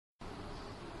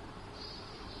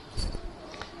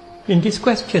In these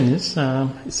questions,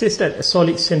 it says that a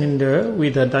solid cylinder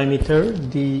with a diameter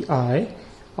di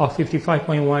of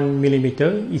 55.1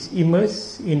 millimeter is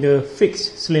immersed in the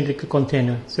fixed cylindrical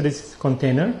container. So this is a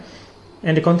container,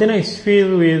 and the container is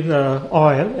filled with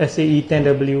oil, SAE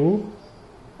 10W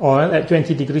oil at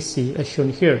 20 degrees C, as shown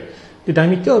here. The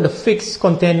diameter of the fixed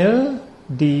container,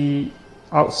 the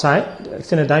outside, the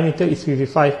external diameter is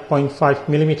 55.5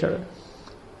 millimeter.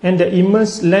 And the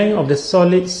immersed length of the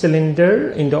solid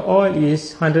cylinder in the oil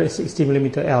is 160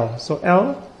 millimeter L. So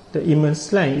L, the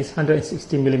immersed length, is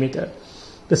 160 millimeter.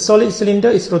 The solid cylinder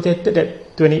is rotated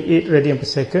at 28 radian per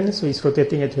second, so it's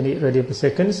rotating at 28 radian per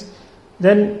second.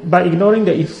 Then, by ignoring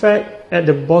the effect at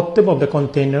the bottom of the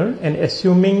container and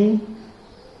assuming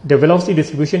the velocity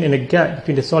distribution in the gap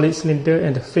between the solid cylinder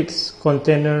and the fixed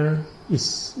container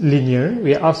is linear,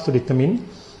 we are asked to determine.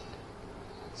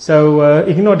 So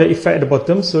ignore the effect at the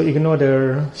bottom, so ignore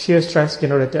the shear stress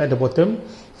generated at the bottom.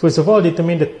 First of all,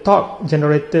 determine the torque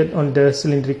generated on the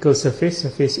cylindrical surface,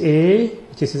 surface A,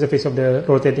 which is the surface of the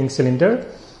rotating cylinder,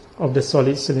 of the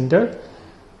solid cylinder.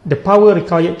 The power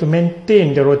required to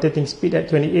maintain the rotating speed at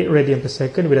 28 radian per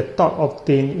second with a torque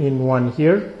obtained in 1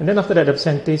 here. And then after that, the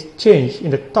percentage change in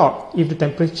the torque if the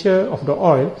temperature of the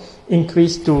oil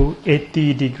increased to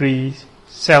 80 degrees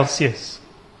Celsius.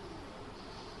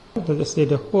 So let's say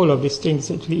the whole of this thing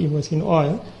is actually immersed in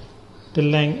oil. The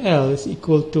length L is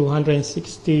equal to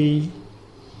 160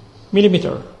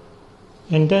 millimeter.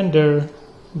 And then the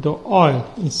oil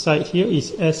inside here is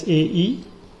SAE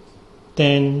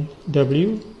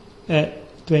 10W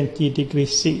at 20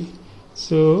 degrees C.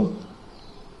 So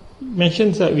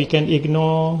mentions that we can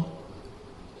ignore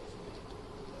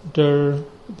the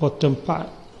bottom part.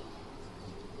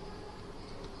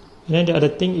 And then the other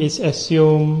thing is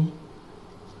assume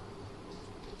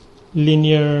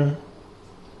linear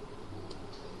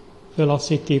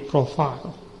velocity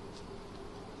profile.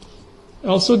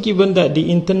 Also given that the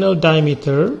internal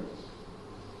diameter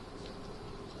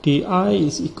di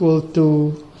is equal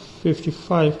to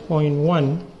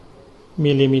 55.1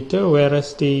 millimeter,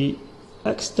 whereas the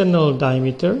external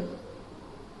diameter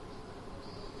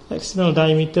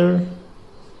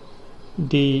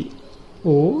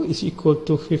DO is equal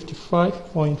to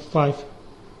 55.5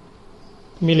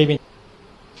 millimeter.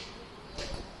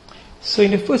 So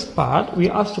in the first part, we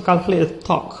are asked to calculate the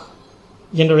torque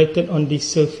generated on this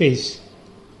surface.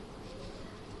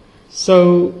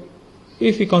 So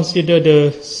if we consider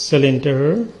the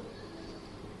cylinder,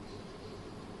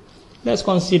 let's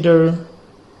consider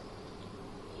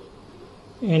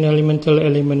an elemental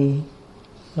element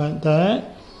like that,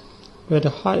 where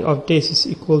the height of this is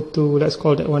equal to, let's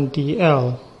call that one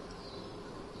dl.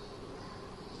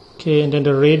 Okay, and then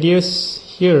the radius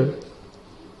here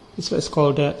is, let's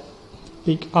call that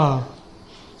big R.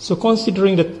 So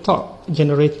considering the torque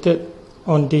generated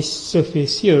on this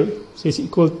surface here, so it's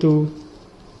equal to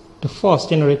the force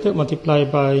generated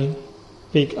multiplied by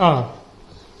big R.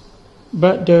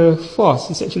 But the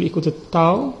force is actually equal to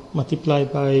tau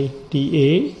multiplied by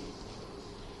dA,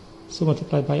 so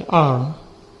multiplied by R.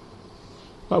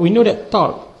 But we know that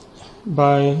torque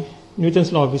by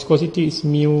Newton's law of viscosity is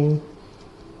mu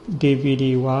dV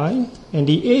dy, and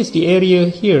dA is the area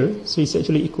here, so it's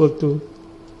actually equal to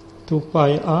 2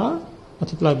 pi R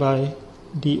multiplied by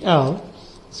dl,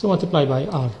 so multiplied by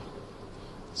R.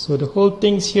 So the whole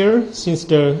thing's here, since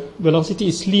the velocity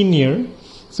is linear,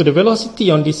 so the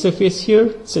velocity on this surface here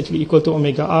is actually equal to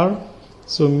omega R,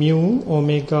 so mu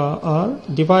omega R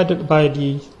divided by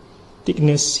the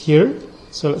thickness here,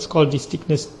 so let's call this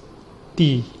thickness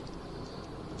T,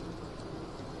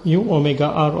 mu omega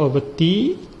R over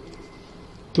T,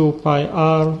 2 pi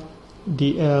R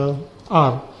dl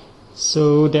R.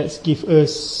 So that gives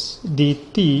us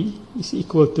dt is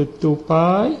equal to 2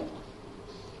 pi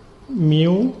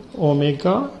mu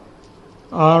omega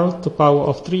R to the power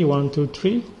of 3, 1, 2,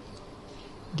 3,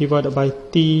 divided by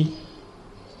T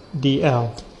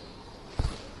dl.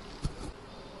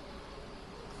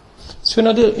 So in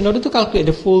order to calculate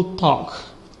the full torque,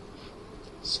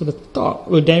 so the torque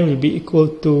will be equal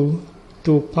to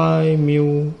 2 pi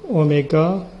mu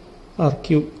omega R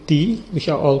cubed T, which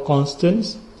are all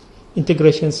constants,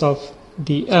 integrations of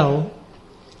dl,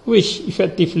 which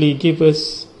effectively give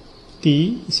us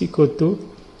T is equal to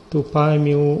 2 pi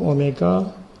mu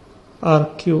omega R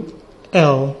cubed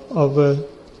L over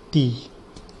T.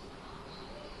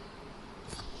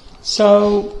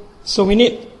 So we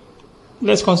need,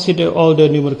 let's consider all the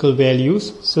numerical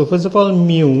values. So first of all,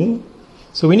 mu.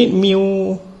 So we need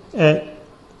mu at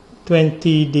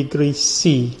 20 degrees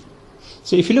C.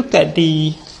 So if you look at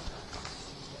the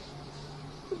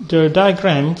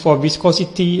diagram for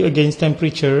viscosity against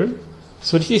temperature,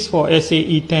 So this is for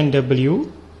SAE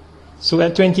 10W. So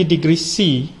at 20 degrees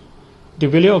C, the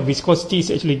value of viscosity is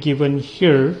actually given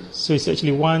here. So it's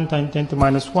actually 1 times 10 to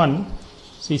minus 1.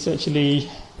 So it's actually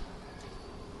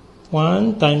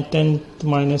 1 times 10 to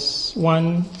minus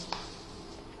 1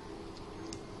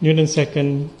 Newton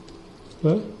second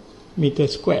per meter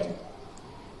squared.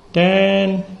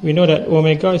 Then we know that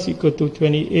omega is equal to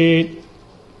 28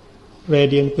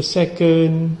 radian per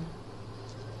second.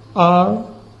 R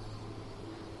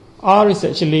is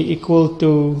actually equal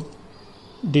to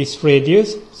this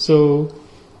radius, so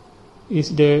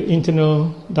is the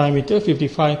internal diameter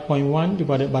 55.1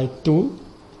 divided by 2.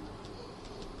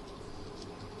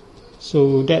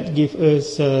 So that gives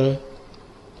us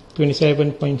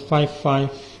 27.55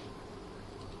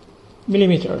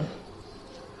 millimeter.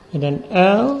 And then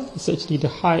L is actually the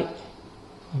height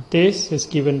of this, is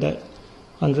given that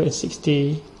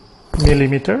 160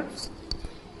 millimeter.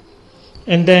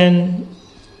 And then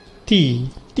T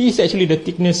is actually the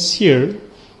thickness here.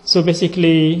 So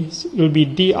basically it will be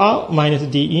dr minus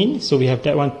d in. So we have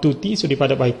that one 2t, so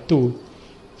divided by 2.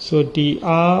 So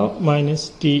dr minus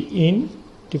d in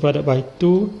divided by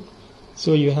 2.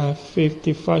 So you have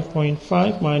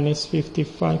 55.5 minus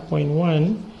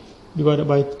 55.1 divided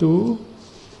by 2.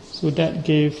 So that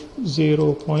gives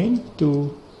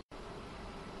 0.2.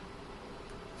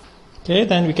 Okay,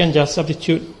 then we can just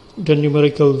substitute the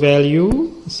numerical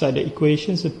value inside the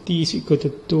equation. So t is equal to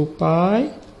 2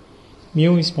 pi,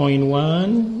 mu is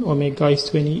 0.1, omega is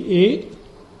 28.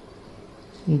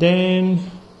 Then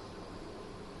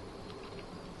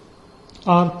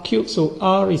r cubed, so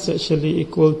r is actually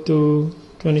equal to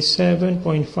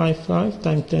 27.55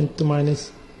 times 10 to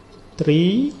minus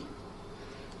 3.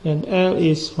 And L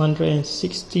is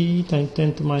 160 times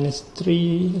 10 to minus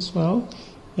 3 as well.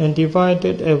 And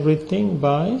divided everything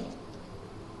by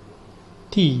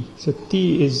T. So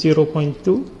T is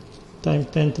 0.2 times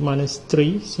 10 to minus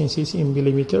 3 since it's in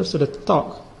millimeters. So the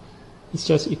torque is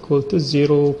just equal to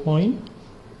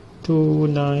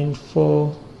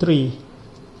 0.2943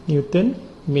 Newton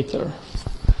meter.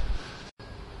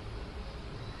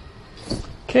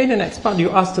 Okay, the next part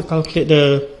you asked to calculate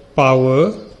the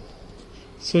power.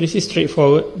 So this is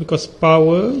straightforward because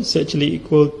power is actually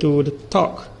equal to the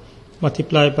torque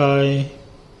multiplied by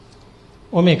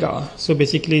omega. So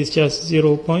basically it's just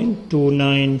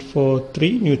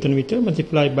 0.2943 Newton meter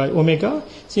multiplied by omega.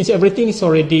 Since everything is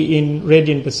already in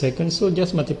radian per second, so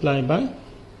just multiply by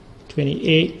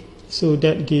 28. So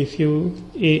that gives you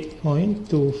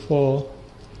 8.24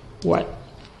 watt.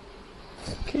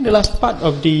 Okay, the last part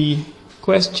of the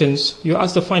questions, you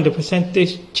asked to find the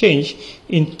percentage change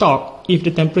in torque if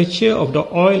the temperature of the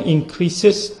oil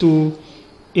increases to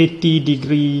 80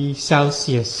 degrees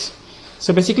Celsius.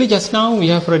 So basically just now we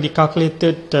have already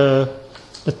calculated the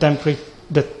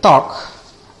torque.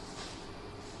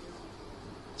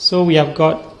 So we have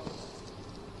got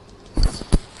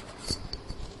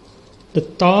the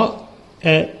torque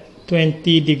at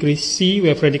 20 degrees C, we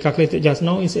have already calculated just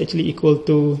now, is actually equal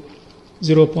to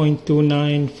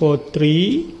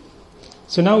 0.2943.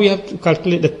 So now we have to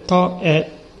calculate the torque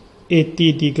at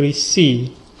 80 degrees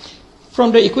C.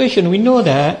 From the equation we know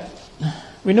that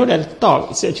the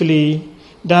torque is actually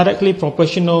directly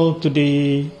proportional to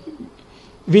the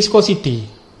viscosity.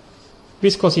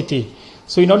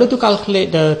 So in order to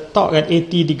calculate the torque at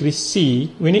 80 degrees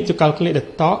C, we need to calculate the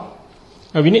torque.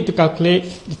 We need to calculate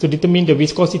to determine the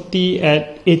viscosity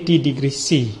at 80 degrees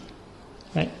C.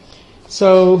 Right?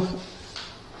 So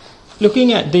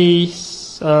looking at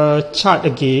this chart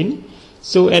again,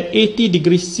 so at 80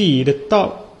 degrees C, the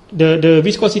torque, the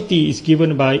viscosity is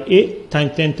given by 8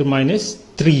 times 10 to minus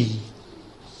 3.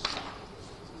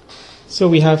 So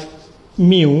we have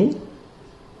mu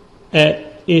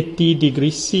at 80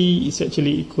 degrees C is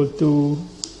actually equal to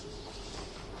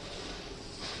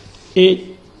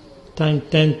 8 times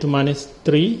 10 to minus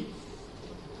 3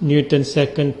 Newton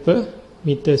second per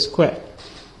meter squared.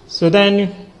 So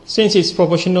then since torque is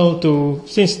proportional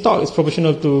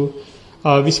to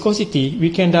viscosity, we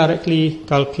can directly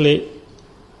calculate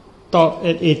torque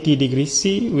at 80 degrees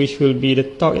C, which will be the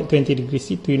torque at 20 degrees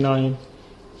C,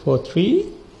 2943,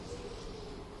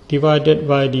 divided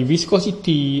by the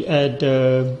viscosity at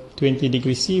 20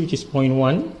 degrees C, which is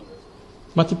 0.1,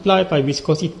 multiplied by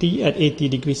viscosity at 80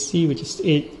 degrees C, which is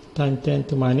 8 times 10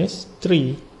 to minus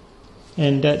 3.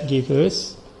 And that gives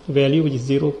us a value which is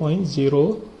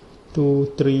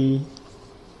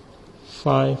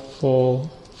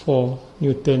 0.023544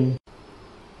 Newton.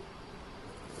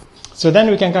 So then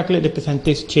we can calculate the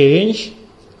percentage change,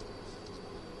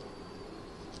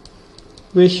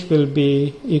 which will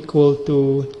be equal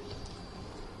to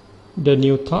the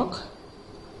new torque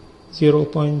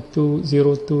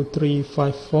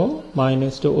 0.202354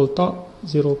 minus the old torque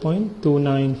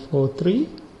 0.2943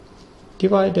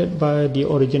 divided by the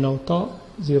original torque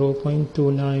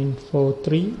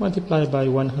 0.2943 multiplied by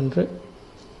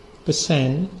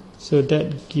 100%, so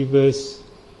that gives us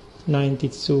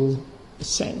 92%.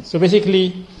 So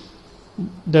basically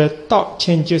the torque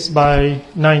changes by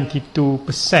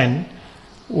 92%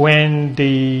 when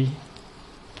the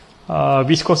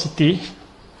viscosity,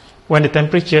 when the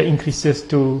temperature increases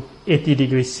to 80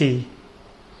 degrees C.